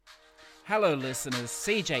Hello listeners,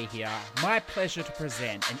 CJ here. My pleasure to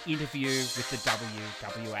present an interview with the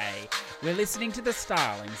WWA. We're listening to the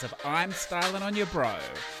stylings of I'm Styling on Your Bro.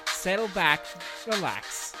 Settle back,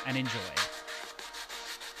 relax, and enjoy.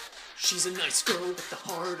 She's a nice girl with a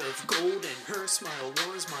heart of gold, and her smile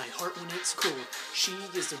warms my heart when it's cold. She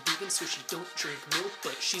is a vegan, so she don't drink milk,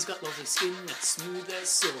 but she's got lovely skin that's smooth as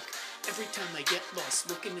silk. Every time I get lost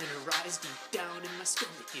looking in her eyes, deep down in my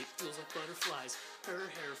stomach it feels like butterflies. Her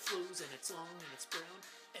hair flows and it's long and it's brown.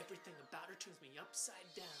 Everything about her turns me upside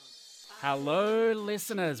down. Hello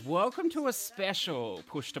listeners, welcome to a special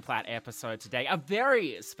Push to Plat episode today. A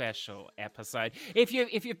very special episode. If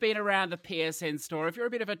you've been around the PSN store, if you're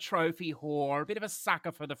a bit of a trophy whore, a bit of a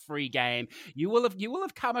sucker for the free game, you will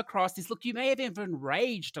have come across this. Look, you may have even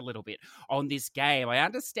raged a little bit on this game. I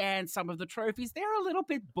understand some of the trophies, they're a little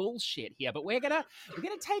bit bullshit here, but we're gonna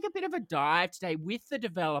take a bit of a dive today with the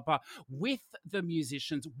developer, with the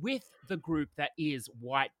musicians, with the group that is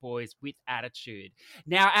White Boys with Attitude.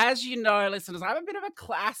 Now, as you know, listeners, I'm a bit of a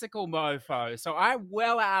classical mofo, so I'm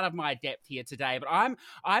well out of my depth here today, but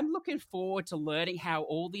I'm looking forward to learning how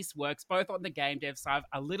all this works, both on the game dev side,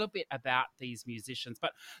 a little bit about these musicians.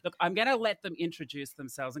 But look, I'm going to let them introduce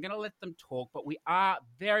themselves. I'm going to let them talk, but we are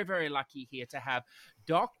very, very lucky here to have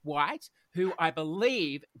Doc White, who I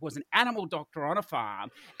believe was an animal doctor on a farm,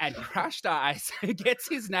 and Crushed Ice, who gets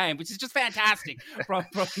his name, which is just fantastic, from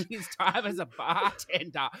his time as a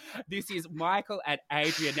bartender. This is Michael and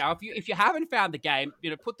Adrian. Now, if you haven't found the game,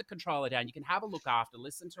 put the controller down. You can have a look after.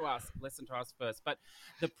 Listen to us first. But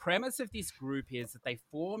the premise of this group is that they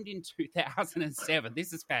formed in 2007.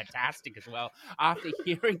 This is fantastic as well. After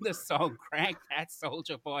hearing the song "Crank That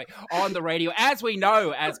Soldier Boy" on the radio, as we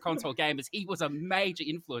know as console gamers, he was a major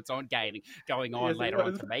influence on gaming going on later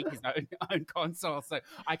on to make his own console. So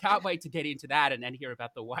I can't wait to get into that and hear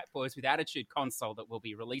about the White Boys with Attitude console that we'll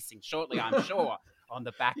be releasing shortly, I'm sure, on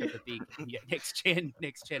the back of the big next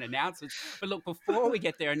gen announcements. But look, before we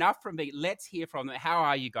get there, enough from me. Let's hear from them. How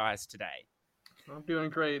are you guys today? I'm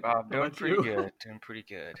doing great. I'm doing pretty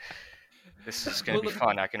good. This is going to be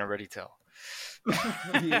fun. I can already tell.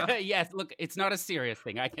 Yes, look, it's not a serious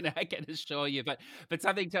thing. I can assure you, but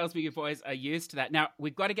something tells me you boys are used to that. Now,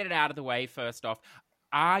 we've got to get it out of the way first off.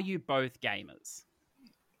 Are you both gamers?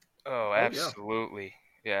 Oh, absolutely.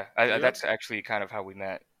 Yeah, that's actually kind of how we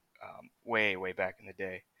met way back in the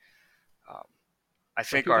day. I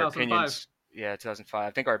think our opinions... Yeah, 2005.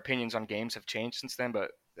 I think our opinions on games have changed since then,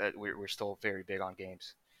 but we're still very big on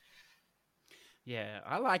games. Yeah,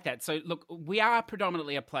 I like that. So, look, we are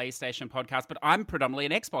predominantly a PlayStation podcast, but I'm predominantly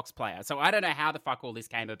an Xbox player. So I don't know how the fuck all this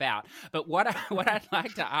came about. But what I'd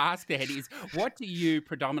like to ask then is, what do you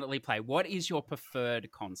predominantly play? What is your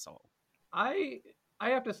preferred console? I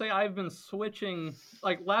have to say I've been switching.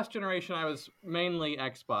 Like last generation, I was mainly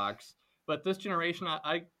Xbox, but this generation,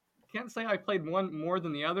 I can't say I played one more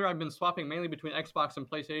than the other. I've been swapping mainly between Xbox and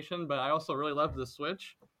PlayStation, but I also really love the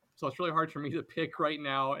Switch. So it's really hard for me to pick right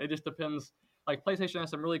now. It just depends. Like PlayStation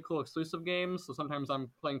has some really cool exclusive games, so sometimes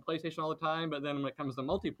I'm playing PlayStation all the time, but then when it comes to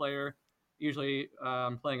multiplayer, usually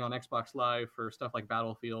I'm playing on Xbox Live for stuff like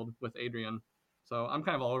Battlefield with Adrian. So I'm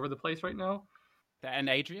kind of all over the place right now. And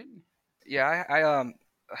Adrian? Yeah, I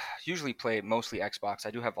usually play mostly Xbox.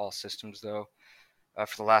 I do have all systems though.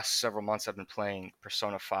 For the last several months, I've been playing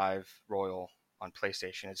Persona 5 Royal on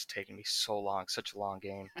PlayStation. It's taken me so long, such a long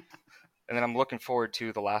game. And then I'm looking forward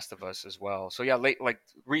to The Last of Us as well. So yeah,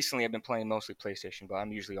 recently I've been playing mostly PlayStation, but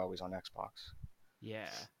I'm usually always on Xbox. Yeah.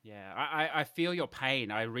 I feel your pain.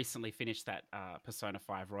 I recently finished that Persona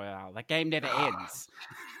 5 Royale. That game never ends.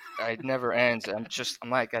 It never ends. I'm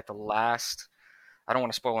like at the last. I don't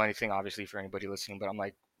want to spoil anything, obviously, for anybody listening, but I'm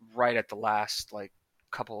like right at the last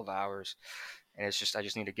couple of hours, and it's just I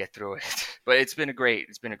just need to get through it. But it's been a great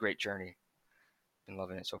journey. Been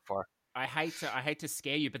loving it so far. I hate to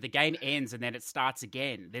scare you, but the game ends and then it starts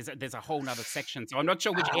again. There's a whole nother section, so I'm not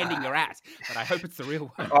sure which ending you're at, but I hope it's the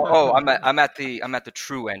real one. I'm at the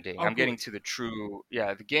true ending. Oh, I'm getting to the true.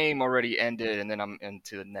 Yeah, the game already ended, and then I'm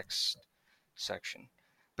into the next section.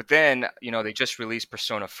 But then they just released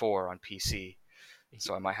Persona 4 on PC,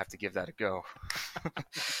 so I might have to give that a go.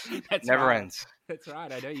 That's Never right. ends. That's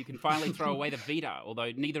right. I know you can finally throw away the Vita, although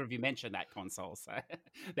neither of you mentioned that console, so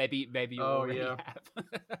maybe you already have.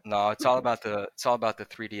 No, it's all about the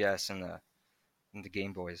 3DS and and the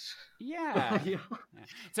Game Boys. Yeah. Yeah.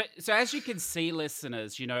 So as you can see,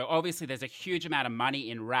 listeners, obviously there's a huge amount of money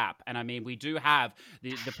in rap, and I mean we do have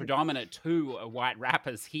the predominant two white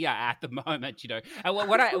rappers here at the moment. And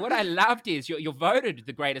what I loved is you're voted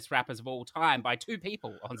the greatest rappers of all time by two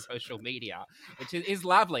people on social media, which is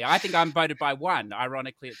lovely. I think I'm voted by one.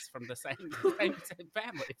 Ironically, it's from the same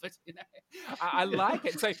family, but I like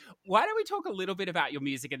it. So why don't we talk a little bit about your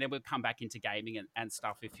music, and then we'll come back into gaming and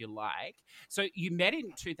stuff if you like. So you met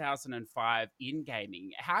in 2005 in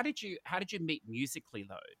gaming. How did you meet musically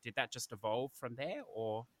though? Did that just evolve from there,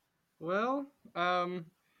 or? Well,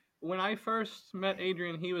 when I first met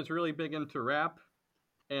Adrian, he was really big into rap,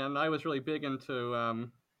 and I was really big into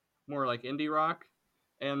more like indie rock.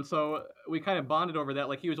 And so we kind of bonded over that.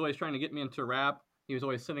 Like he was always trying to get me into rap. He was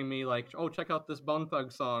always sending me like, "Oh, check out this Bone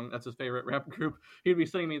Thug song." That's his favorite rap group. He'd be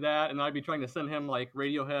sending me that, and I'd be trying to send him like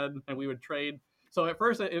Radiohead, and we would trade. So at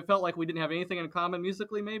first it felt like we didn't have anything in common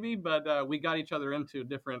musically, maybe, but we got each other into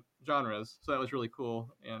different genres. So that was really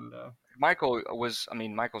cool. And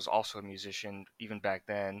Michael's also a musician even back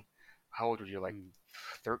then. How old were you? Like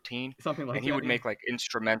 13? something like And he that. would make like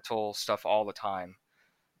instrumental stuff all the time.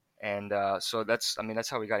 And so that's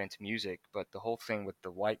how we got into music. But the whole thing with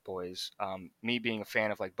the White Boys, me being a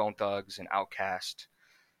fan of like Bone Thugs and Outkast,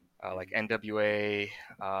 like NWA,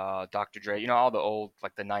 Dr. Dre, all the old,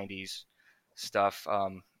 like the 90s stuff,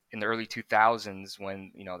 in the early 2000s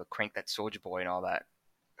when, the Crank That Soulja Boy and all that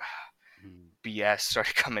BS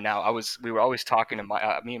started coming out. We were always talking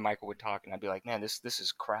to me and Michael would talk, and I'd be like, man, this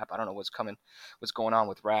is crap. I don't know what's going on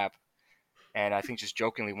with rap. And I think just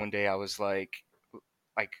jokingly one day I was like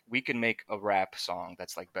we can make a rap song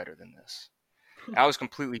that's like better than this. And I was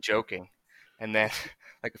completely joking. And then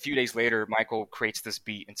like a few days later, Michael creates this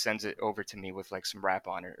beat and sends it over to me with like some rap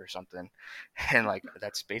on it or something. And like,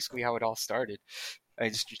 that's basically how it all started.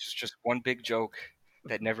 It's just one big joke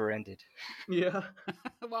that never ended. Yeah.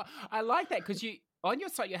 Well, I like that because on your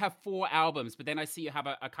site you have 4 albums, but then I see you have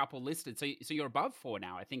a couple listed. So you're above 4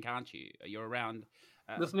 now, I think, aren't you? You're around.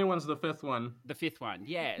 This new one's the 5th one. The 5th one,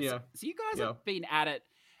 yes. Yeah. So you guys have been at it.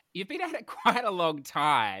 You've been at it quite a long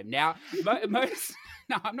time now. Most,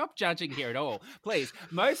 no, I'm not judging here at all. Please,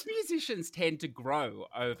 most musicians tend to grow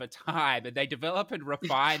over time, and they develop and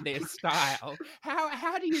refine their style.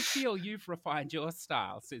 How do you feel you've refined your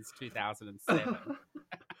style since 2007?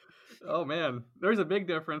 Oh man, there's a big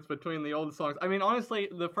difference between the old songs. I mean, honestly,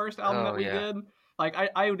 the first album that we did, like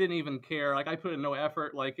I didn't even care. Like I put in no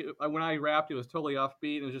effort. Like when I rapped, it was totally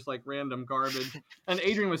offbeat. It was just like random garbage. And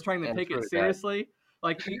Adrian was trying to take it seriously.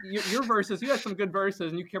 Like your verses, you had some good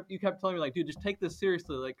verses, and you kept telling me like, dude, just take this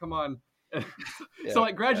seriously. Like, come on. So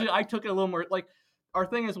like gradually, I took it a little more. Like our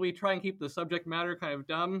thing is we try and keep the subject matter kind of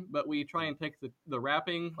dumb, but we try and take the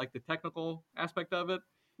rapping, like the technical aspect of it.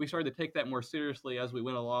 We started to take that more seriously as we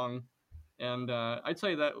went along. And I'd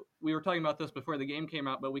say that we were talking about this before the game came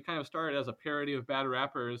out, but we kind of started as a parody of bad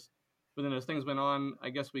rappers. But then as things went on, I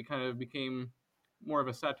guess we kind of became more of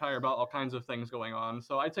a satire about all kinds of things going on.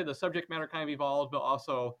 So I'd say the subject matter kind of evolved, but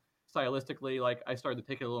also stylistically, like I started to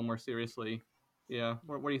take it a little more seriously. Yeah.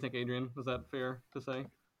 What do you think, Adrian? Was that fair to say?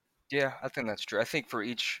 Yeah, I think that's true. I think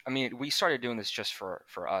we started doing this just for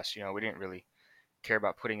us. We didn't really care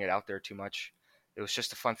about putting it out there too much. It was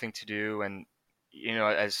just a fun thing to do. And,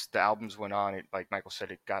 as the albums went on, it, like Michael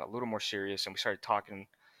said, it got a little more serious, and we started talking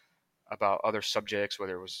about other subjects,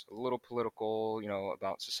 whether it was a little political,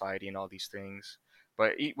 about society and all these things.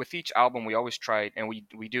 But with each album, we always tried, and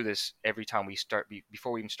we do this every time we start,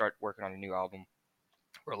 before we even start working on a new album.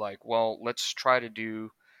 We're like, well, let's try to do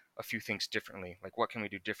a few things differently. Like, what can we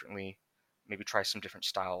do differently? Maybe try some different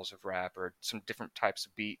styles of rap or some different types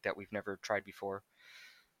of beat that we've never tried before.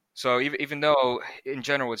 So even though in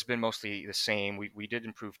general it's been mostly the same, we did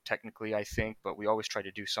improve technically, I think, but we always try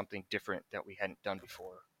to do something different that we hadn't done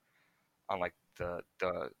before on like the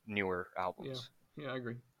newer albums. Yeah, I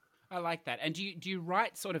agree. I like that. And do you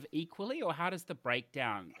write sort of equally, or how does the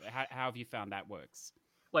breakdown? How have you found that works?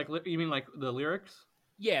 Like you mean like the lyrics?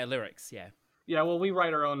 Yeah, lyrics. Yeah. Yeah. Well, we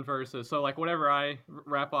write our own verses. So like whatever I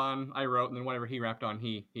rap on, I wrote, and then whatever he rapped on,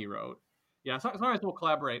 he wrote. Yeah. Sometimes we'll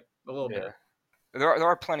collaborate a little bit. There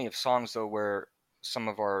are plenty of songs though where some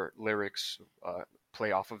of our lyrics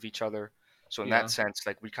play off of each other. So in that sense,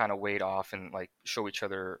 like we kind of wade off and like show each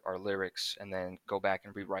other our lyrics and then go back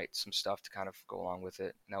and rewrite some stuff to kind of go along with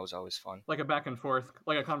it. And that was always fun. Like a back and forth,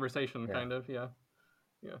 like a conversation kind of. Yeah.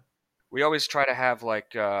 Yeah. We always try to have like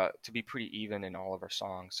to be pretty even in all of our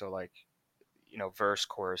songs. So like, verse,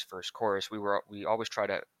 chorus, verse, chorus. We always try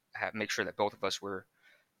to make sure that both of us were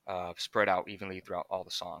spread out evenly throughout all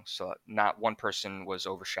the songs. So not one person was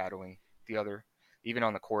overshadowing the other. even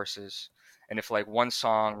on the choruses. And if like one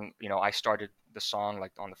song, I started the song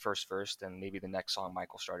like on the first verse, then maybe the next song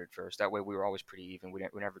Michael started first. That way we were always pretty even. We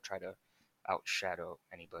never try to outshadow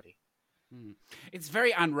anybody. It's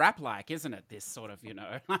very Unwrap-like, isn't it? This sort of,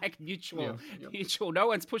 like mutual. No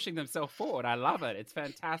one's pushing themselves forward. I love it. It's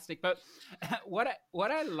fantastic. But what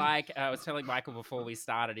I like, I was telling Michael before we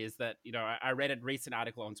started, is that I read a recent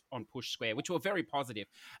article on Push Square, which were very positive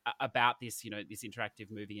about this, this interactive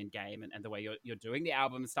movie and game and the way you're doing the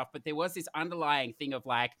album and stuff. But there was this underlying thing of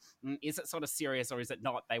like, is it sort of serious or is it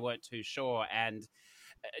not? They weren't too sure. And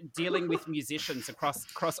dealing with musicians across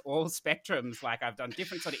all spectrums, like I've done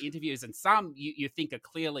different sort of interviews, and some you think are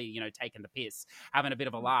clearly taking the piss, having a bit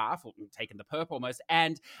of a laugh, or taking the perp almost,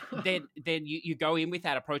 and then you go in with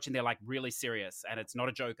that approach and they're like really serious and it's not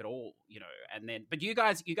a joke at all, and then but you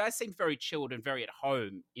guys seem very chilled and very at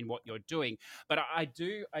home in what you're doing. But I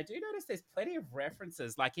do notice there's plenty of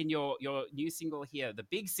references, like in your new single here, the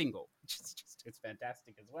big single, it's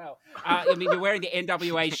fantastic as well. I mean, you're wearing the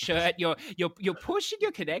NWA shirt, you're pushing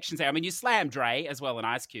your connections there. I mean, you slam Dre as well and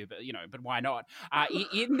Ice Cube, but why not?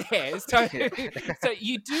 In there, so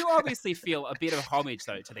you do obviously feel a bit of homage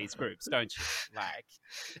though to these groups, don't you? Like,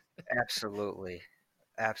 absolutely.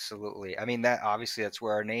 I mean, that's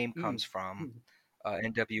where our name comes from.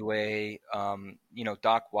 NWA,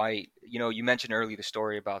 Doc White. You mentioned earlier the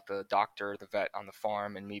story about the doctor, the vet on the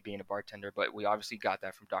farm, and me being a bartender, but we obviously got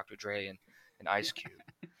that from Dr. Dre and Ice Cube.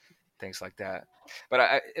 Things like that.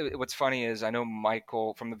 But what's funny is I know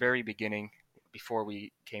Michael from the very beginning, before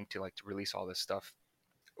we came to to release all this stuff,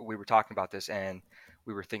 we were talking about this and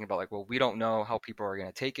we were thinking about like, well, we don't know how people are going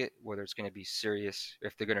to take it, whether it's going to be serious,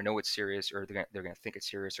 if they're going to know it's serious, or they're going to think it's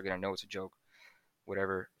serious, or going to know it's a joke,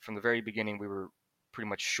 whatever. From the very beginning, we were pretty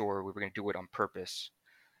much sure we were going to do it on purpose.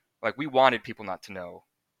 Like, we wanted people not to know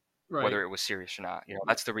whether it was serious or not.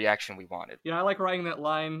 That's the reaction we wanted. Yeah, I like writing that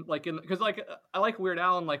line, because I like Weird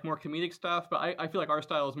Al and like more comedic stuff, but I feel like our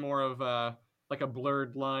style is more of like a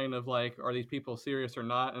blurred line of like, are these people serious or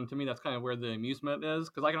not? And to me, that's kind of where the amusement is.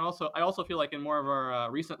 Because I also feel like in more of our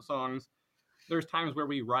recent songs, there's times where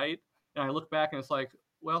we write and I look back and it's like,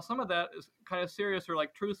 well, some of that is kind of serious or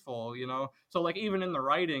like truthful, So like even in the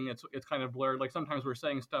writing, it's kind of blurred. Like sometimes we're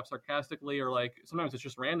saying stuff sarcastically, or like sometimes it's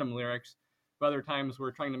just random lyrics. But other times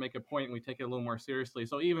we're trying to make a point and we take it a little more seriously.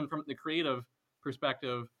 So even from the creative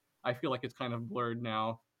perspective, I feel like it's kind of blurred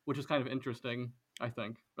now, which is kind of interesting, I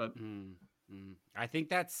think. But I think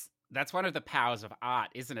that's one of the powers of art,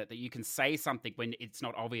 isn't it? That you can say something when it's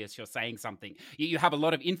not obvious you're saying something. You have a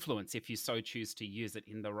lot of influence if you so choose to use it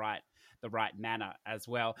in the right manner as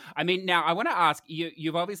well. I mean, now I want to ask you,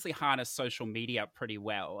 you've obviously harnessed social media pretty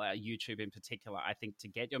well, YouTube in particular, I think, to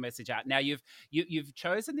get your message out. Now you've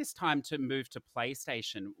chosen this time to move to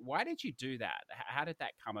PlayStation. Why did you do that? How did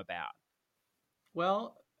that come about?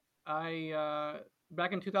 Well, I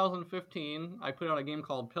back in 2015, I put out a game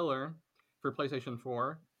called Pillar for PlayStation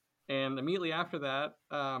 4. And immediately after that,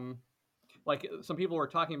 like some people were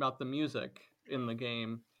talking about the music in the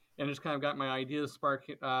game, and it just kind of got my ideas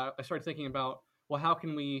sparked. I started thinking about, well, how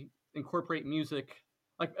can we incorporate music?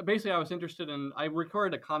 Like basically, I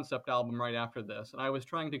recorded a concept album right after this, and I was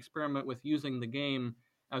trying to experiment with using the game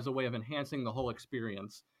as a way of enhancing the whole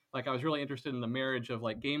experience. Like I was really interested in the marriage of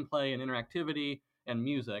like gameplay and interactivity and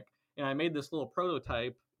music. And I made this little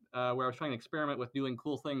prototype where I was trying to experiment with doing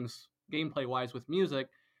cool things gameplay-wise with music.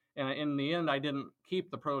 And in the end, I didn't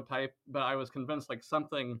keep the prototype, but I was convinced like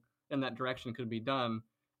something in that direction could be done.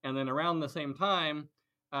 And then around the same time,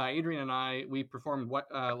 Adrian and we performed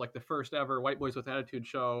like the first ever White Boys with Attitude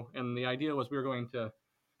show. And the idea was we were going to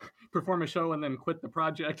perform a show and then quit the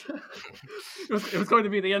project. it was going to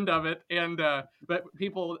be the end of it. And but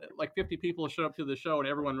people, like 50 people showed up to the show and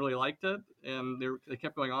everyone really liked it. And they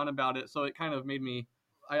kept going on about it. So it kind of made me,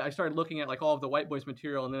 I started looking at like all of the White Boys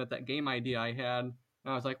material and then at that game idea I had.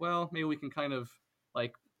 And I was like, well, maybe we can kind of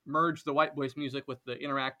like merge the White Boys music with the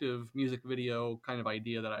interactive music video kind of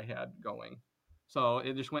idea that I had going. So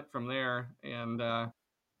it just went from there. And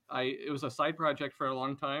it was a side project for a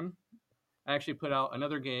long time. I actually put out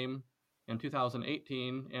another game in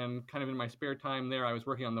 2018, and kind of in my spare time there, I was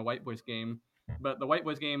working on the White Boys game. But the White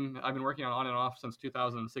Boys game I've been working on and off since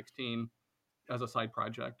 2016 as a side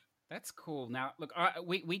project. That's cool. Now, look,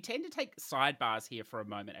 we tend to take sidebars here for a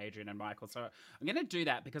moment, Adrian and Michael. So I'm going to do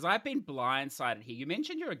that because I've been blindsided here. You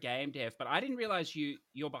mentioned you're a game dev, but I didn't realize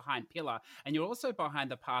you're behind Pillar, and you're also behind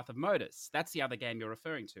The Path of Modus. That's the other game you're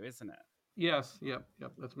referring to, isn't it? Yes. Yep.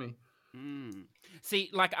 That's me. See,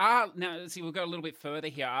 we'll go a little bit further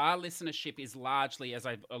here. Our listenership is largely, as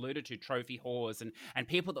I've alluded to, trophy whores and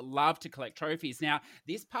people that love to collect trophies. Now,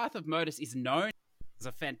 this Path of Modus is known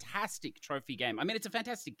a fantastic trophy game. I mean, it's a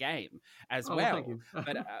fantastic game as Oh, well, thank you.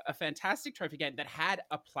 but a fantastic trophy game that had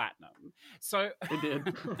a platinum. So It did.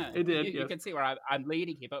 It did. you Yes. can see where I'm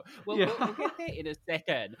leading here, but we'll Yeah. get there in a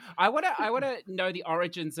second. I wanna know the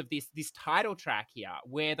origins of this title track here,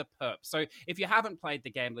 Where the Perp. So if you haven't played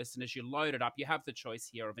the game, listeners, you load it up. You have the choice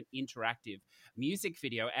here of an interactive music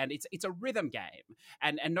video, and it's a rhythm game.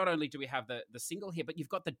 And not only do we have the single here, but you've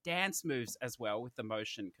got the dance moves as well with the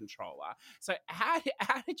motion controller. So how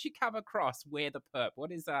did you come across Where the Perp?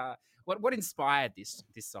 What inspired this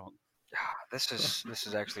song? This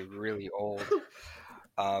is actually really old.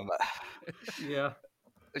 Um, Yeah.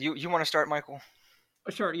 you want to start, Michael?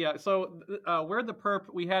 Sure. Yeah. So, Where the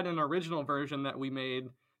Perp, we had an original version that we made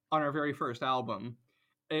on our very first album.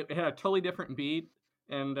 It had a totally different beat,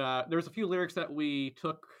 and there's a few lyrics that we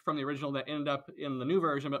took from the original that ended up in the new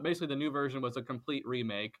version. But basically, the new version was a complete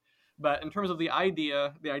remake. But in terms of the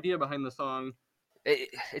idea behind the song,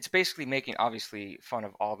 It's basically making obviously fun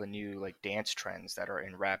of all the new like dance trends that are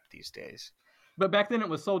in rap these days. but back then it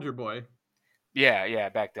was Soldier Boy. Yeah,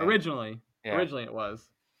 back then. Originally Yeah. it was.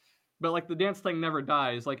 But like the dance thing never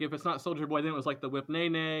dies. Like if it's not Soldier Boy, then it was like the Whip Nay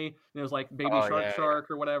Nay, and it was like Baby Oh, Shark yeah, Shark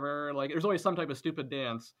or whatever. Like there's always some type of stupid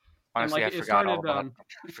dance. Honestly, like, I it forgot all started, about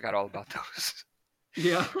I forgot all about those.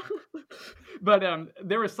 Yeah. But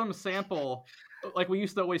there was some sample, like we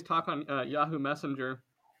used to always talk on Yahoo Messenger,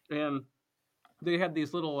 and they had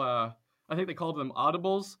these little, I think they called them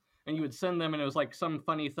audibles, and you would send them, and it was like some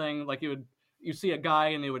funny thing, like you see a guy,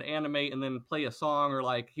 and they would animate and then play a song, or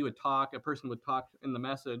like a person would talk in the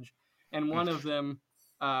message, and one of them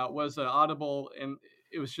was an audible, and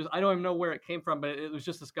it was just, I don't even know where it came from, but it was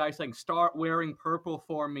just this guy saying, "Start wearing purple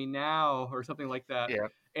for me now," or something like that. Yeah.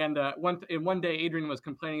 And one day Adrian was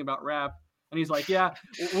complaining about rap, and he's like, "Yeah,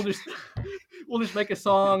 we'll just make a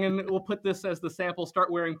song, and we'll put this as the sample.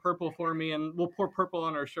 Start wearing purple for me, and we'll pour purple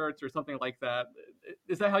on our shirts or something like that."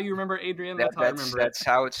 Is that how you remember, Adrian? That's how I remember it. That's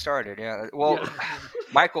how it started. Yeah. Well, Yeah.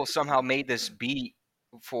 Michael somehow made this beat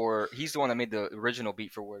he's the one that made the original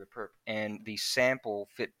beat for Where the Perp, and the sample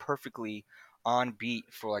fit perfectly on beat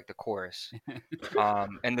for like the chorus.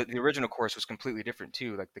 And the original chorus was completely different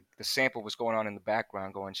too. Like the sample was going on in the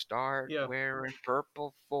background, going "Start Yeah. wearing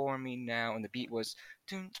purple for me now," and the beat was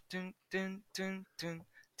dun dun dun dun dun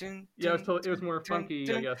dun. Yeah, dun, it was more dun, funky,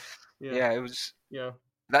 dun. I guess. Yeah. Yeah, it was. Yeah.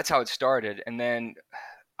 That's how it started, and then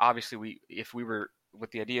obviously if we were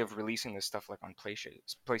with the idea of releasing this stuff like on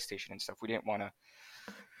PlayStation and stuff,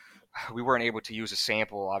 we weren't able to use a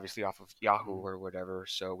sample obviously off of Yahoo or whatever,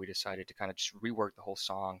 so we decided to kind of just rework the whole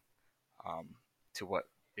song to what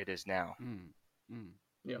it is now.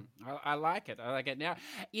 Yeah. I like it. I like it. Now,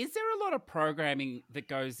 is there a lot of programming that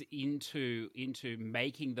goes into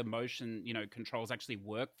making the motion, controls actually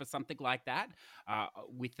work for something like that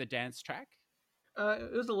with the dance track?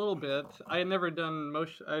 It was a little bit. I had never done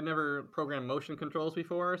motion. I never programmed motion controls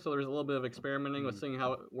before, so there's a little bit of experimenting with seeing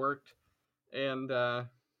how it worked. And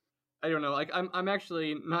I don't know. Like I'm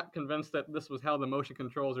actually not convinced that this was how the motion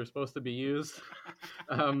controls are supposed to be used.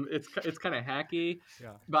 It's kind of hacky.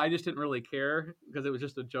 Yeah. But I just didn't really care because it was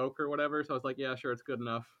just a joke or whatever. So I was like, yeah, sure, it's good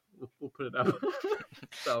enough. We'll put it up.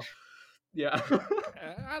 So. Yeah.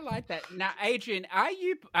 I like that. Now, Adrian, are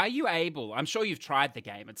you able? I'm sure you've tried the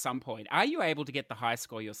game at some point. Are you able to get the high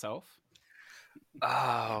score yourself?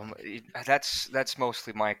 That's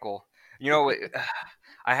mostly Michael.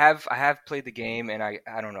 I have played the game, and I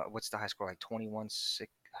don't know what's the high score, like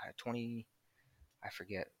 20. I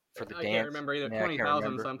forget for the I dance. can't remember either.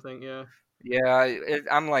 20,000 something. Yeah. Yeah,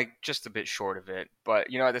 I'm like just a bit short of it, but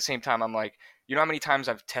at the same time, I'm like, how many times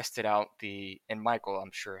I've tested out and Michael, I'm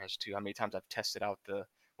sure has too. How many times I've tested out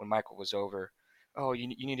when Michael was over. Oh, you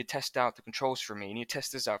need to test out the controls for me. You need to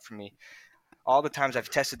test this out for me. All the times I've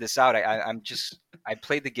tested this out, I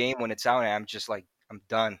played the game when it's out, and I'm just like, I'm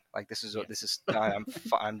done. Like this is done.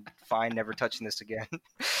 I'm fine, never touching this again.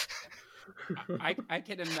 I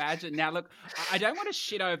can imagine. Now, look, I don't want to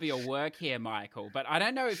shit over your work here, Michael, but I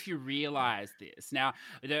don't know if you realize this. Now,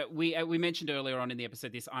 we mentioned earlier on in the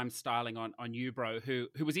episode this I'm styling on you, bro, who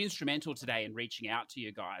was instrumental today in reaching out to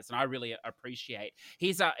you guys, and I really appreciate.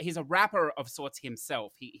 He's a rapper of sorts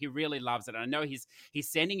himself. He really loves it. And I know he's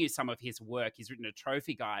sending you some of his work. He's written a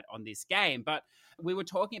trophy guide on this game, but we were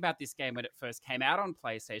talking about this game when it first came out on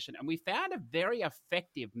PlayStation, and we found a very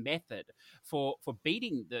effective method for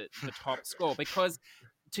beating the top score, because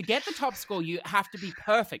to get the top score, you have to be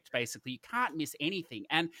perfect, basically. You can't miss anything.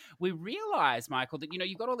 And we realized, Michael, that,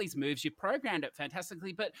 you've got all these moves, you've programmed it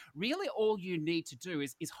fantastically, but really all you need to do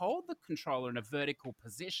is hold the controller in a vertical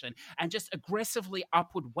position and just aggressively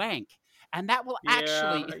upward wank. And that will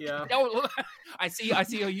actually... Yeah. I see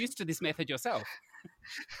you're used to this method yourself.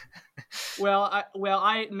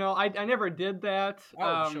 I never did that.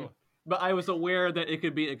 Oh, sure. But I was aware that it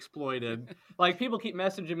could be exploited. Like people keep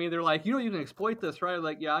messaging me, they're like, "You know, you can exploit this, right?" I'm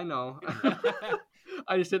like, yeah, I know.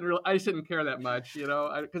 I just didn't care that much,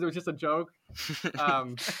 because it was just a joke.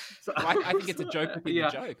 So I think it's a joke within the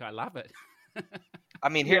joke. I love it. I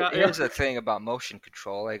mean, here's the thing about motion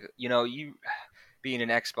control. Like, you being an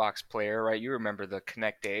Xbox player, right? You remember the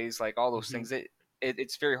Kinect days, like all those things.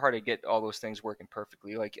 It's very hard to get all those things working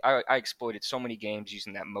perfectly. Like I exploited so many games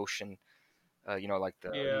using that motion, like the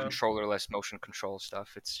controllerless motion control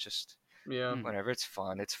stuff. It's just whatever. It's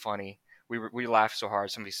fun. It's funny. We laughed so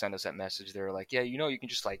hard. Somebody sent us that message. They were like, "Yeah, you can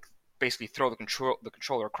just like basically throw the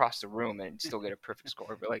controller across the room and still get a perfect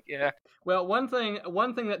score." But like, yeah. Well, one thing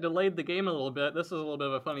that delayed the game a little bit. This is a little bit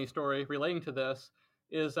of a funny story relating to this.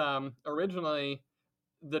 Is originally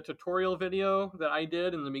the tutorial video that I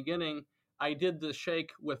did in the beginning. I did the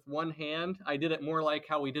shake with one hand. I did it more like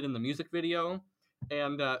how we did in the music video,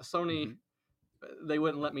 and Sony, they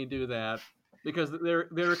wouldn't let me do that because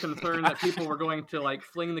they're concerned that people were going to like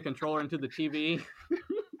fling the controller into the TV.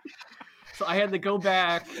 So I had to go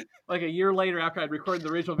back like a year later after I'd recorded the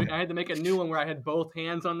original video. I had to make a new one where I had both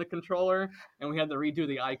hands on the controller, and we had to redo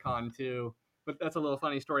the icon too. But that's a little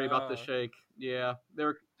funny story about the shake. Yeah,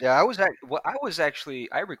 I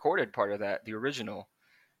recorded part of that, the original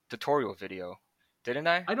tutorial video, didn't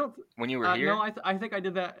I? I don't. When you were here? No, I think I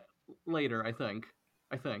did that later. I think.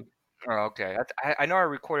 Oh, okay. I know I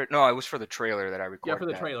recorded. No, it was for the trailer that I recorded. Yeah, for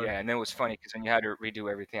the trailer. Yeah, and then it was funny because then you had to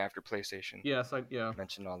redo everything after PlayStation. Yes,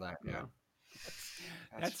 mentioned all that. Yeah.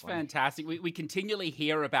 That's fantastic. We continually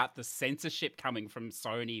hear about the censorship coming from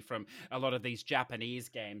Sony from a lot of these Japanese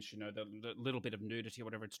games. The little bit of nudity or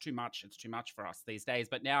whatever. It's too much. It's too much for us these days.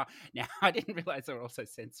 But now I didn't realize they were also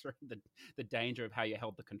censoring the danger of how you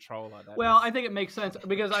held the controller. I think it makes sense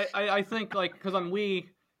because I think like because on Wii,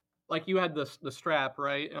 like you had the strap,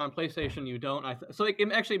 right? And on PlayStation you don't. So it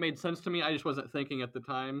actually made sense to me. I just wasn't thinking at the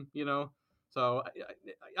time, So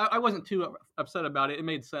I wasn't too upset about it. It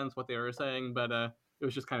made sense what they were saying, but it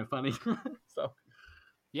was just kind of funny. So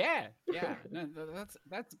yeah, no,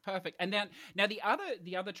 that's perfect. And then now the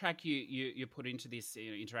other track you put into this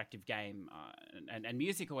interactive game and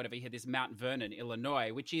music or whatever, you had this Mount Vernon,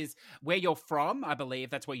 Illinois, which is where you're from, I believe.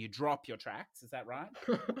 That's where you drop your tracks. Is that right?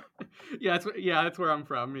 that's where I'm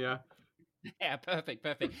from. Yeah. Yeah, perfect.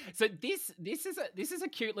 So this is a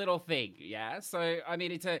cute little thing, yeah. So I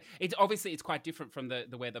mean, it's obviously it's quite different from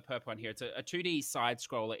the way the purple one here. It's a 2D side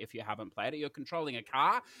scroller. If you haven't played it, you're controlling a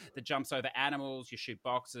car that jumps over animals. You shoot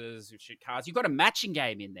boxes, you shoot cars. You've got a matching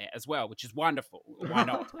game in there as well, which is wonderful. Why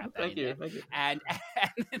not? Thank you. And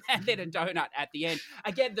then a donut at the end.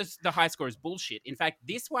 Again, the high score is bullshit. In fact,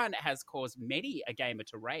 this one has caused many a gamer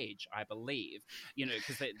to rage, I believe.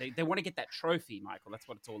 Because they want to get that trophy, Michael. That's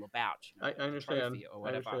what it's all about. I understand. Or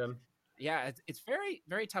whatever. Yeah, it's very,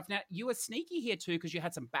 very tough. Now, you were sneaky here too because you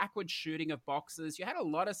had some backward shooting of boxes. You had a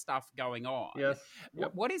lot of stuff going on. Yes.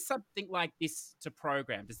 Yep. What is something like this to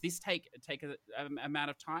program? Does this take an amount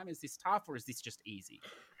of time? Is this tough or is this just easy?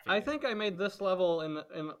 I think I made this level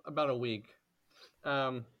in about a week.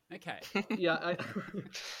 Okay. Yeah,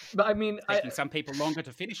 but I mean, taking some people longer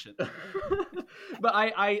to finish it. But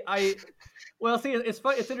well, see, it's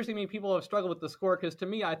fun. It's interesting. I mean, people have struggled with the score because to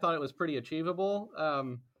me, I thought it was pretty achievable.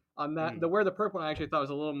 On that, the purple one I actually thought was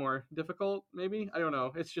a little more difficult. Maybe I don't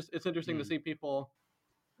know. It's interesting to see people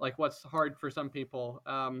like what's hard for some people.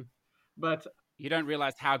 But you don't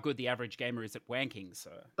realize how good the average gamer is at wanking, so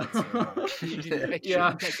you take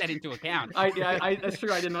that into account. That's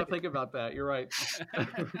true. I did not think about that. You're right.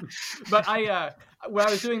 But when I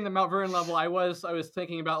was doing the Mount Vernon level, I was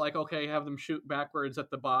thinking about like, okay, have them shoot backwards at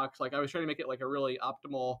the box. Like I was trying to make it like a really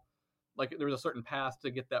optimal, like there was a certain path to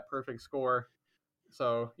get that perfect score.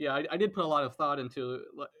 So yeah, I did put a lot of thought into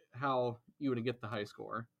how you would get the high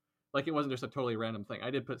score. Like it wasn't just a totally random thing. I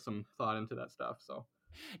did put some thought into that stuff. So.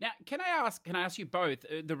 Now, can I ask you both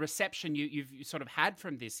the reception you've sort of had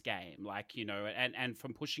from this game, like and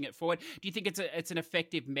from pushing it forward? Do you think it's an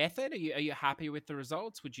effective method? Are you happy with the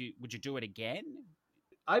results? Would you do it again?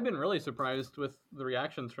 I've been really surprised with the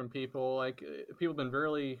reactions from people. Like people have been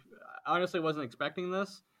really. I honestly wasn't expecting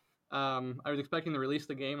this. I was expecting to release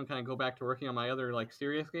the game and kind of go back to working on my other like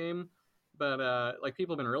serious game, but like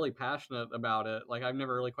people have been really passionate about it. Like I've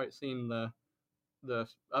never really quite seen the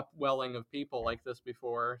upwelling of people like this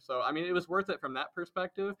before. So I mean it was worth it from that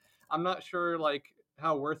perspective. I'm not sure like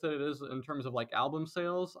how worth it is in terms of like album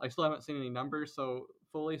sales. I still haven't seen any numbers so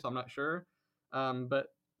I'm not sure. But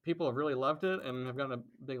people have really loved it and have gotten a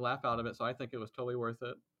big laugh out of it, so I think it was totally worth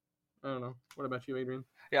it. I don't know. What about you, Adrian?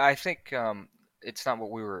 Yeah, I think it's not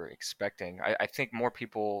what we were expecting. I think more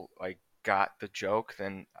people like got the joke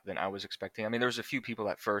than I was expecting. I mean, there was a few people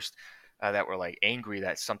at first that were like angry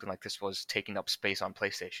that something like this was taking up space on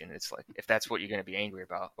PlayStation. It's like, if that's what you're going to be angry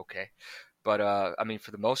about, okay. But I mean,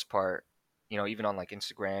 for the most part, even on like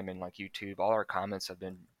Instagram and like YouTube, all our comments have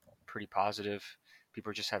been pretty positive.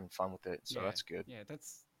 People are just having fun with it, so that's good. Yeah,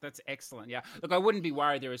 that's excellent. Yeah, look, I wouldn't be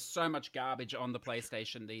worried. There is so much garbage on the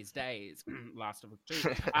PlayStation these days, Last of Us 2,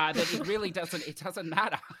 that it really doesn't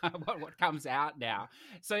matter what comes out now.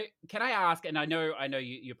 So can I ask? And I know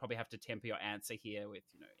you probably have to temper your answer here with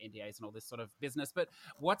NDAs and all this sort of business, but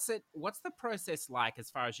what's the process like as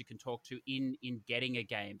far as you can talk to in getting a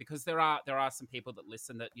game? Because there are some people that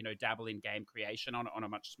listen that dabble in game creation on a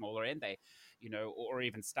much smaller end. They or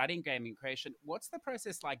even studying gaming creation. What's the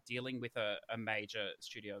process like dealing with a major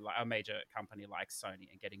studio, like a major company like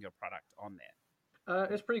Sony, and getting your product on there?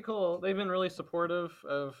 It's pretty cool. They've been really supportive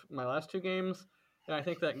of my last 2 games, and I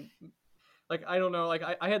think that, like, I don't know, like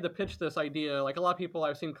I had to pitch this idea. Like, a lot of people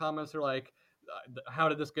I've seen comments are like, "How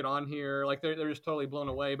did this get on here?" Like, they're just totally blown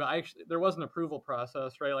away. But there was an approval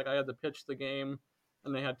process, right? Like, I had to pitch the game,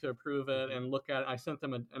 and they had to approve it and look at it. I sent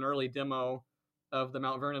them an early demo of the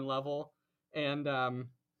Mount Vernon level. And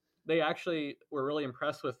they actually were really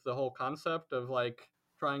impressed with the whole concept of like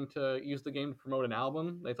trying to use the game to promote an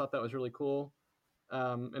album. They thought that was really cool.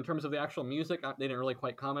 In terms of the actual music, they didn't really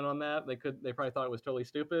quite comment on that. They probably thought it was totally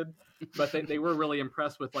stupid, but they were really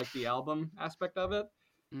impressed with like the album aspect of it.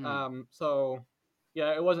 So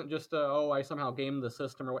yeah, it wasn't just I somehow gamed the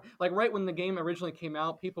system or what. Like right when the game originally came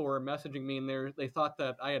out, people were messaging me and they thought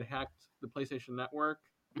that I had hacked the PlayStation Network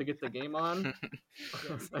to get the game on.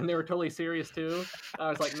 And they were totally serious too. I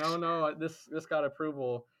was like, no, this got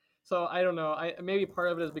approval. So I don't know. Maybe part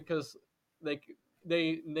of it is because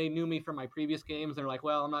they knew me from my previous games. They're like,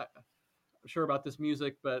 well, I'm not sure about this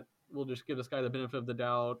music, but we'll just give this guy the benefit of the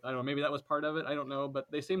doubt. I don't know. Maybe that was part of it. I don't know, but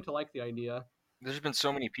they seem to like the idea. There's been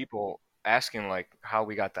so many people asking like how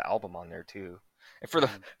we got the album on there too. And for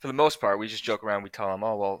the most part, we just joke around. We tell them,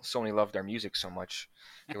 "Oh, well, Sony loved our music so much,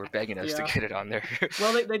 they were begging us to get it on there."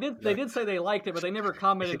 Well, they did say they liked it, but they never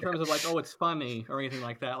commented in terms of like, "Oh, it's funny" or anything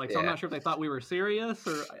like that. Like, so I'm not sure if they thought we were serious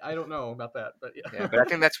or I don't know about that. But yeah, but I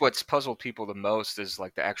think that's what's puzzled people the most is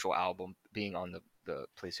like the actual album being on the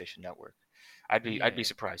PlayStation Network. I'd be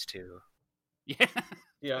surprised too.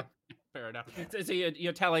 Yeah. Fair enough. So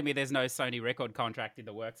you're telling me there's no Sony record contract in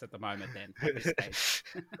the works at the moment then? At this stage?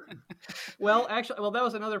 Well, that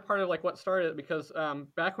was another part of like what started it, because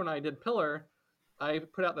back when I did Pillar, I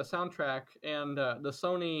put out the soundtrack, and the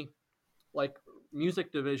Sony like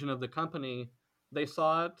music division of the company, they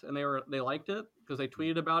saw it and they liked it because they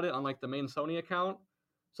tweeted about it on like the main Sony account.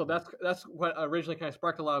 So that's what originally kind of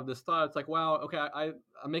sparked a lot of this thought. It's like, wow, okay,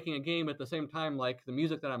 I'm making a game at the same time, like the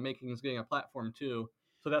music that I'm making is getting a platform too.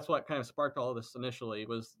 So that's what kind of sparked all of this initially,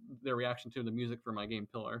 was their reaction to the music for my game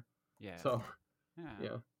Pillar. Yeah. So,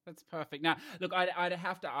 yeah. That's perfect. Now, look, I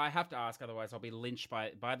have to ask, otherwise I'll be lynched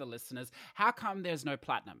by the listeners. How come there's no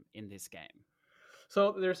platinum in this game?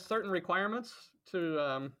 So there's certain requirements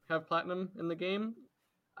to have platinum in the game.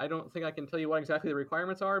 I don't think I can tell you what exactly the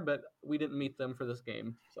requirements are, but we didn't meet them for this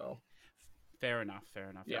game. So. Fair enough.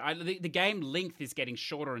 Yeah, the game length is getting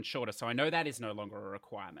shorter and shorter, so I know that is no longer a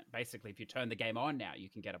requirement. Basically, if you turn the game on now,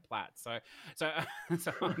 you can get a plat. So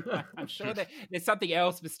I'm sure there's something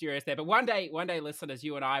else mysterious there. But one day, listeners,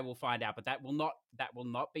 you and I will find out. But that will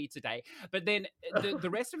not be today. But then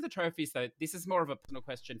the rest of the trophies, though, this is more of a personal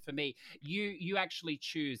question for me. You actually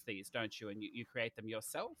choose these, don't you? And you create them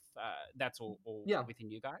yourself. That's all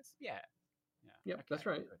within you guys. Yeah. Yep, okay, that's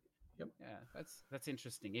right. Good. Yep. Yeah, that's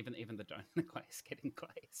interesting. Even the donut glaze getting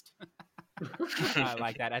glazed. I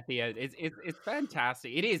like that at the end. It's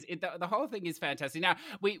fantastic. It is. The whole thing is fantastic. Now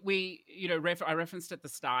we I referenced at the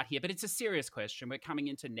start here, but it's a serious question. We're coming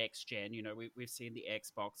into next gen. We've seen the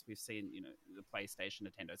Xbox, we've seen the PlayStation.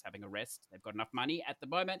 Nintendo's having a rest. They've got enough money at the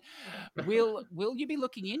moment. Will you be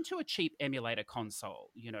looking into a cheap emulator console?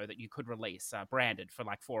 That you could release branded for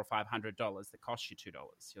like $400 or $500 that costs you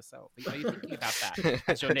 $2 yourself. Are you thinking about that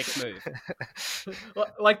as your next move?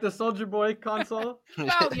 Like the Soldier Boy console?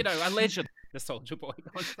 Well, allegedly the Soldier Boy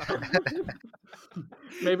console.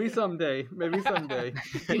 Maybe someday.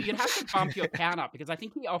 You'd have to bump your count up, because I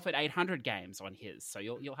think he offered 800 games on his, so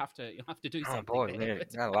you'll have to do something. Oh boy, man,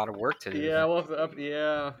 got a lot of work to do. Yeah,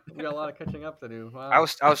 we got a lot of catching up to do. Wow. I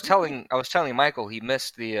was telling Michael he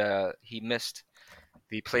missed the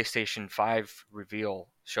PlayStation 5 reveal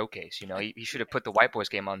showcase. He should have put the White Boys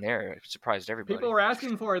game on there. It surprised everybody. People were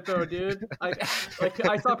asking for it though, dude. I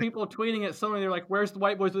saw people tweeting at Sony. They're like, "Where's the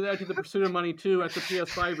White Boys with Edge of the Pursuit of Money 2 at the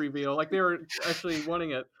PS5 reveal?" Like they were actually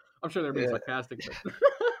wanting it. I'm sure they're being Yeah. sarcastic,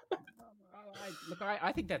 but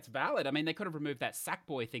I think that's valid. I mean, they could have removed that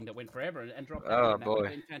Sackboy thing that went forever and dropped that Oh in. That would have boy.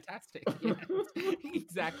 been fantastic. Yeah,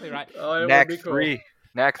 exactly right. oh, it would Knack be cool. 3.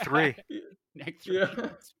 Knack 3. Knack 3. Yeah.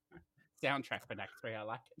 Soundtrack for Knack 3. I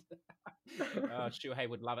like it. Oh, Shuhei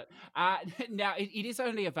would love it. Now, it is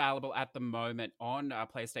only available at the moment on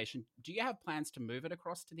PlayStation. Do you have plans to move it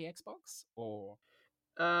across to the Xbox? Or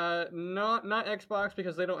Not Xbox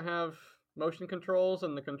because they don't have motion controls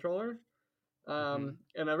in the controller. And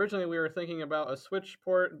originally we were thinking about a Switch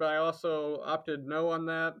port, but I also opted no on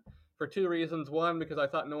that for two reasons. One, because I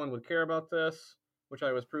thought no one would care about this, which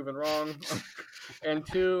I was proven wrong. And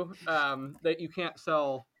two, that you can't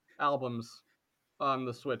sell albums on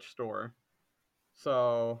the Switch store.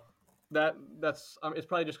 So that's it's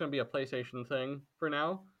probably just going to be a PlayStation thing for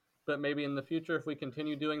now. But maybe in the future, if we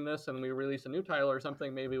continue doing this and we release a new title or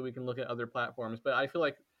something, maybe we can look at other platforms. But I feel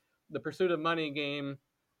like the Pursuit of Money game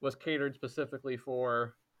was catered specifically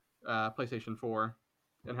for PlayStation 4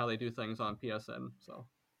 and how they do things on PSN. So,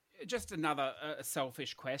 just another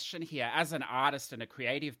selfish question here. As an artist and a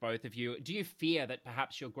creative, both of you, do you fear that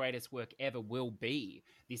perhaps your greatest work ever will be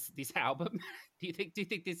this album? Do you think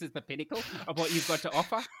this is the pinnacle of what you've got to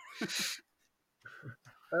offer?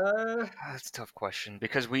 That's a tough question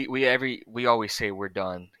because we always say we're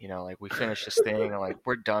done. You know, like we finished this thing, and like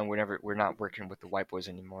we're done. We're not working with the White Boys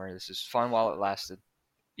anymore. This is fun while it lasted.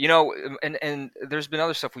 You know, and there's been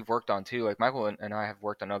other stuff we've worked on too. Like Michael and I have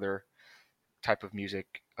worked on other type of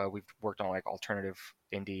music. We've worked on like alternative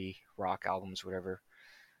indie rock albums, whatever.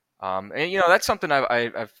 And you know, that's something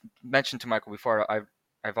I've mentioned to Michael before.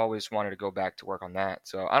 I've always wanted to go back to work on that.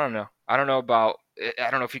 So I don't know. I don't know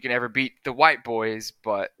if you can ever beat the White Boys,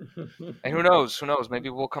 but and who knows? Who knows? Maybe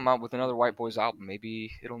we'll come out with another White Boys album.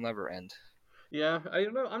 Maybe it'll never end. Yeah, I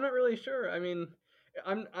don't know. I'm not really sure. I mean,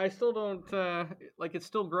 I still don't like it's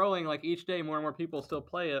still growing. Like each day, more and more people still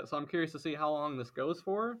play it. So I'm curious to see how long this goes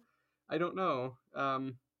for. I don't know.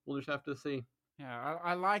 We'll just have to see. Yeah,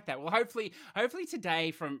 I like that. Well, hopefully today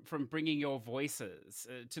from bringing your voices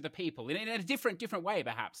to the people in a different way,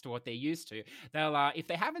 perhaps to what they're used to. They'll if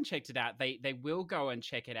they haven't checked it out, they will go and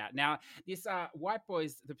check it out. Now, this White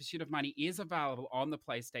Boys: The Pursuit of Money is available on the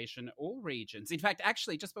PlayStation, all regions. In fact,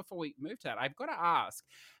 actually, just before we move to that, I've got to ask.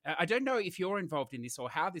 I don't know if you're involved in this or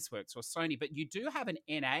how this works, or Sony, but you do have an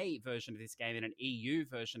NA version of this game and an EU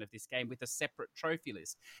version of this game with a separate trophy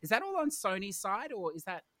list. Is that all on Sony's side, or is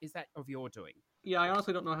that of your doing? Yeah, I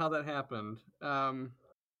honestly don't know how that happened.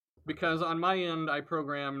 Because on my end, I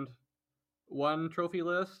programmed one trophy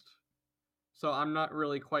list, so I'm not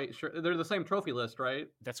really quite sure. They're the same trophy list, right?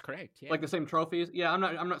 That's correct. Yeah, like the same trophies. Yeah, I'm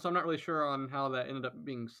not. So I'm not really sure on how that ended up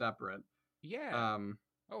being separate. Yeah.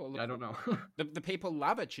 Oh, well, look, I don't know. the people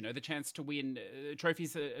love it. You know, the chance to win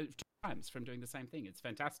trophies 2 times from doing the same thing. It's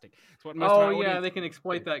fantastic. It's what most of our audience... they can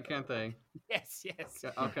exploit that, can't they? Yes. Yeah,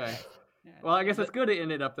 okay. Yeah. Well, I guess it's good it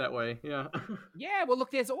ended up that way. Yeah. Yeah. Well,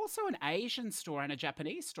 look, there's also an Asian store and a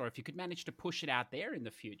Japanese store. If you could manage to push it out there in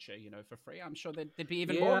the future, you know, for free, I'm sure there'd be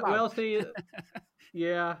even more love. Well, see,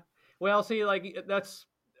 yeah. Well, see, like that's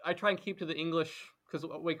I try and keep to the English because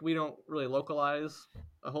we don't really localize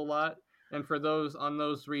a whole lot. And for those on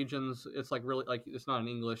those regions, it's like really like it's not in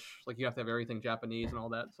English. Like you have to have everything Japanese and all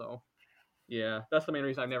that. So, yeah, that's the main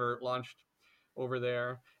reason I've never launched over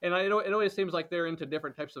there. And it always seems like they're into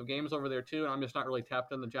different types of games over there too. And I'm just not really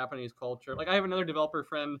tapped in the Japanese culture. Like I have another developer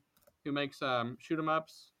friend who makes shoot 'em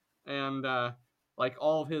ups, and like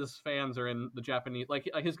all of his fans are in the Japanese. Like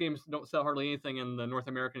his games don't sell hardly anything in the North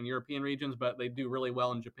American and European regions, but they do really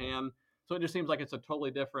well in Japan. So it just seems like it's a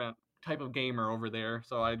totally different type of gamer over there.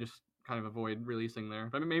 So I just kind of avoid releasing there.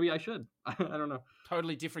 But maybe I should. I don't know.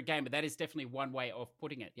 Totally different game, but that is definitely one way of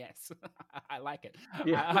putting it. Yes, I like it.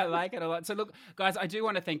 Yeah. I like it a lot. So look, guys, I do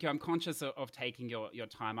want to thank you. I'm conscious of taking your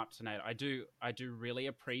time up tonight. I do really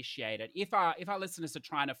appreciate it. If our listeners are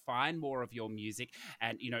trying to find more of your music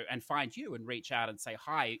and and find you and reach out and say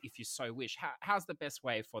hi if you so wish, how's the best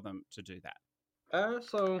way for them to do that?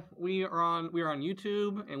 So we are on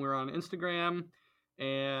YouTube and we're on Instagram,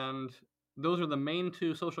 and those are the main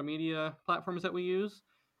two social media platforms that we use.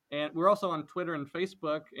 And we're also on Twitter and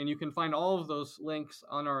Facebook, and you can find all of those links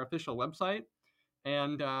on our official website.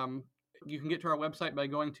 And you can get to our website by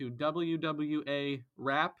going to www.rap.com.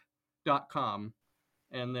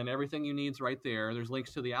 And then everything you need is right there. There's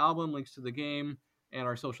links to the album, links to the game, and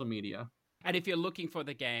our social media. And if you're looking for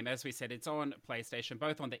the game, as we said, it's on PlayStation,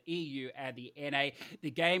 both on the EU and the NA. The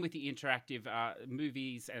game with the interactive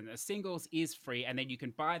movies and the singles is free, and then you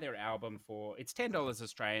can buy their album for, it's $10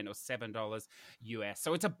 Australian or $7 US.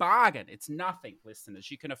 So it's a bargain. It's nothing, listeners.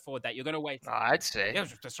 You can afford that. You're going to wait. I'd say. Yeah,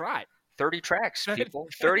 that's right. 30 tracks, people.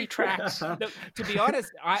 30 tracks. Look, to be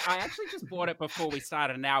honest, I actually just bought it before we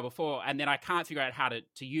started, an hour before, and then I can't figure out how to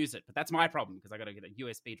use it. But that's my problem because I got to get a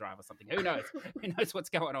USB drive or something. Who knows? Who knows what's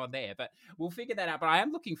going on there? But we'll figure that out. But I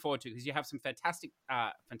am looking forward to it because you have some fantastic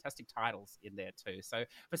titles in there too. So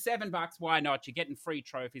for $7, why not? You're getting free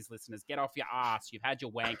trophies, listeners. Get off your ass. You've had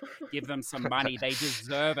your wank. Give them some money. They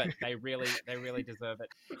deserve it. They really deserve it.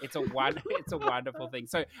 It's a wonderful thing.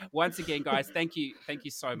 So once again, guys, thank you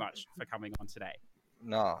so much for coming on today.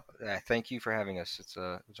 No, thank you for having us. It's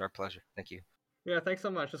our pleasure. Thank you. Yeah, thanks so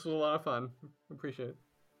much. This was a lot of fun. Appreciate it.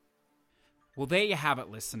 Well, there you have it,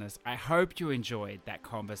 listeners. I hope you enjoyed that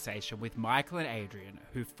conversation with Michael and Adrian,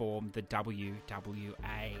 who formed the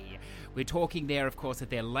WWA. We're talking there, of course, of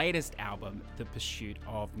their latest album, The Pursuit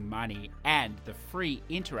of Money, and the free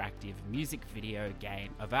interactive music video game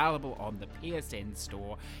available on the PSN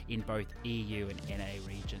store in both EU and NA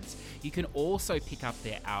regions. You can also pick up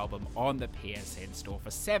their album on the PSN store for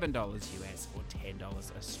 $7 US or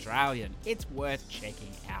 $10 Australian. It's worth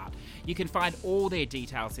checking out. You can find all their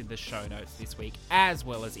details in the show notes this week, as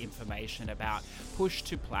well as information about Push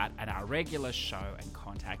to Plat and our regular show and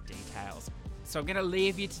contact details. So I'm going to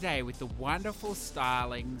leave you today with the wonderful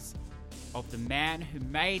stylings of the man who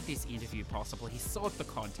made this interview possible. He sought the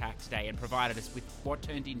contact today and provided us with what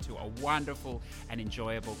turned into a wonderful and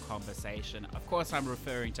enjoyable conversation. Of course, I'm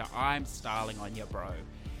referring to I'm Styling on Ya Bro.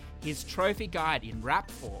 His trophy guide in rap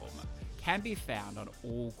form can be found on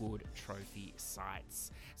all good trophy sites.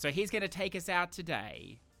 So he's going to take us out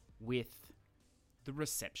today with The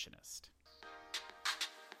Receptionist.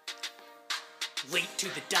 Late to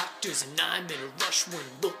the doctors and I'm in a rush. One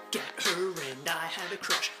look at her and I had a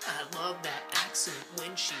crush. I love that accent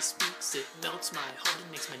when she speaks. It melts my heart and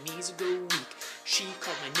makes my knees go weak. She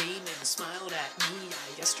called my name and smiled at me.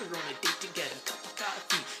 I asked her on a date to get a cup of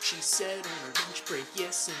coffee. She said on her lunch break,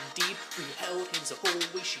 yes indeed. We held hands the whole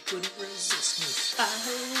way, she couldn't resist me. I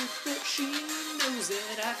hope that she knows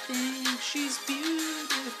that I think she's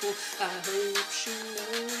beautiful. I hope she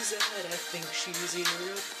knows that I think she's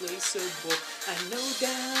irreplaceable. I know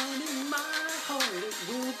down in my heart it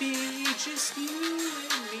will be just you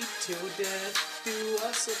and me till death do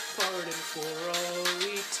us apart and for all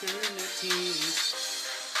eternity.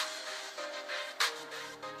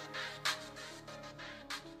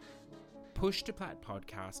 Push to Plat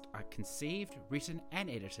podcast are conceived, written and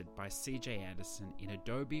edited by CJ Anderson in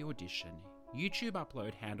Adobe Audition. YouTube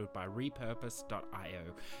upload handled by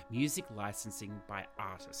repurpose.io. Music licensing by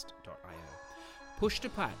artist.io. Push to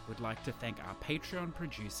Plat would like to thank our Patreon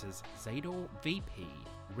producers Zador VP,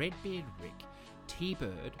 Redbeard Rick,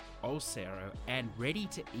 T-Bird, Olsero and Ready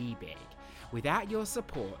to eBeg. Without your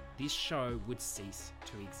support, this show would cease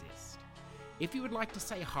to exist. If you would like to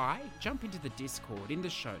say hi, jump into the Discord in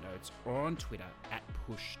the show notes or on Twitter at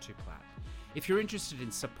Push2Plat. If you're interested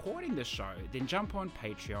in supporting the show, then jump on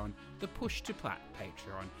Patreon, the Push to Plat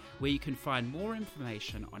Patreon, where you can find more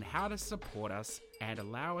information on how to support us and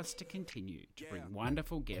allow us to continue to bring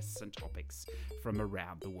wonderful guests and topics from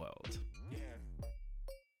around the world. Yeah.